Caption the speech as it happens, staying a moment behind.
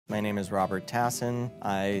My name is Robert Tassan.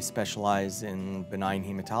 I specialize in benign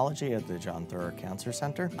hematology at the John Theurer Cancer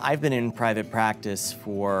Center. I've been in private practice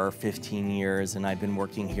for 15 years, and I've been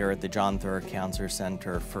working here at the John Theurer Cancer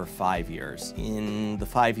Center for 5 years. In the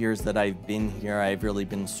 5 years that I've been here, I've really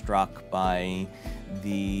been struck by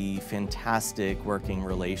the fantastic working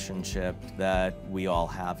relationship that we all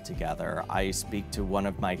have together. I speak to one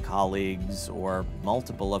of my colleagues or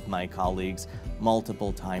multiple of my colleagues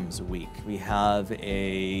multiple times a week. We have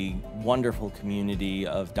a wonderful community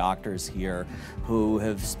of doctors here who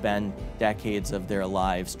have spent decades of their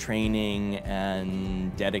lives training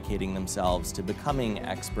and dedicating themselves to becoming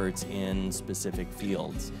experts in specific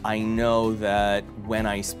fields. I know that when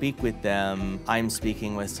I speak with them, I'm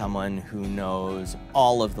speaking with someone who knows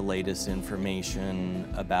all of the latest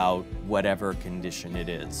information about whatever condition it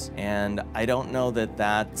is. And I don't know that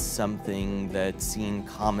that's something that's seen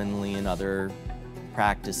commonly in other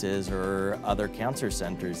practices or other cancer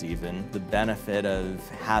centers even. The benefit of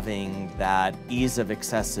having that ease of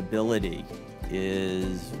accessibility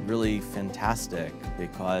is really fantastic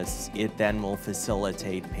because it then will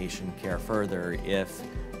facilitate patient care further. If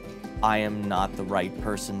I am not the right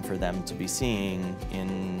person for them to be seeing,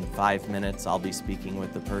 in 5 minutes I'll be speaking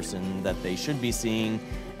with the person that they should be seeing,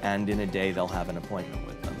 and in a day they'll have an appointment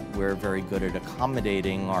with them. We're very good at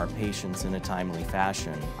accommodating our patients in a timely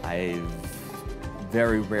fashion. I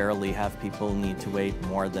very rarely have people need to wait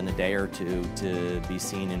more than a day or two to be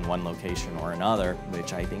seen in one location or another,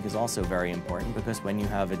 which I think is also very important because when you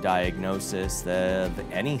have a diagnosis of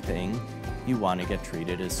anything, you want to get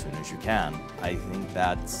treated as soon as you can. I think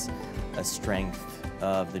that's a strength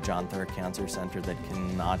of the John Theurer Cancer Center that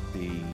cannot be